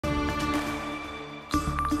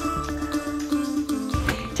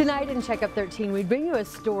Tonight in Checkup 13, we bring you a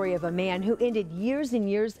story of a man who ended years and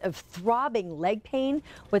years of throbbing leg pain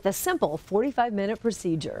with a simple 45-minute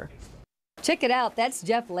procedure. Check it out, that's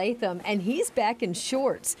Jeff Latham, and he's back in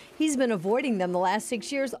shorts. He's been avoiding them the last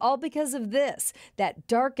 6 years, all because of this, that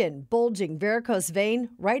darkened, bulging varicose vein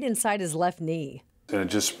right inside his left knee. And it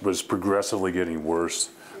just was progressively getting worse.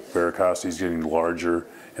 Varicosity is getting larger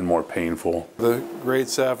and more painful. The great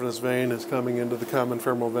saphenous vein is coming into the common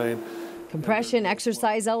femoral vein. Compression,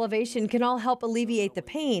 exercise, elevation can all help alleviate the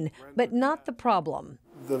pain, but not the problem.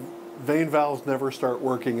 The vein valves never start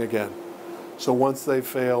working again. So once they've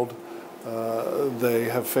failed, they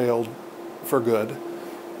have failed for good.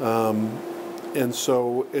 And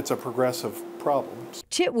so it's a progressive problem.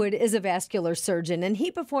 Chitwood is a vascular surgeon, and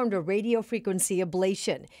he performed a radiofrequency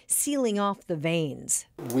ablation, sealing off the veins.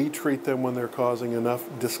 We treat them when they're causing enough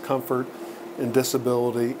discomfort and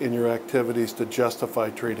disability in your activities to justify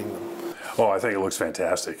treating them. Oh, I think it looks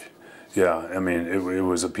fantastic. Yeah, I mean, it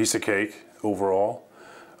was a piece of cake overall.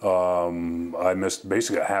 I missed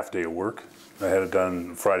basically a half day of work. I had it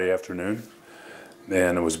done Friday afternoon,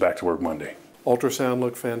 and it was back to work Monday. Ultrasound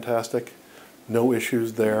looked fantastic. No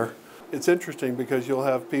issues there. It's interesting because you'll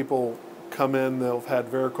have people come in, they'll have had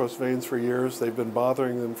varicose veins for years, they've been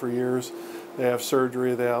bothering them for years, they have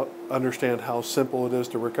surgery, they understand how simple it is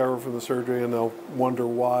to recover from the surgery, and they'll wonder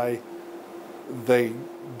why they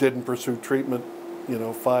didn't pursue treatment,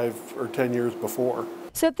 5 or 10 years before.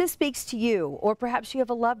 So if this speaks to you, or perhaps you have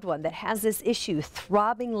a loved one that has this issue,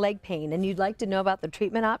 throbbing leg pain, and you'd like to know about the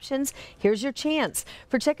treatment options, here's your chance.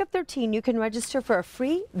 For Checkup 13, you can register for a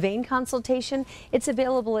free vein consultation. It's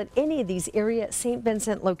available at any of these area St.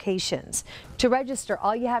 Vincent locations. To register,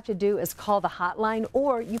 all you have to do is call the hotline,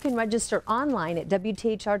 or you can register online at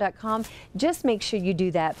WTHR.com. Just make sure you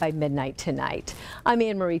do that by midnight tonight. I'm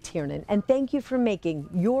Anne Marie Tiernan, and thank you for making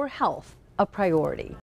your health a priority.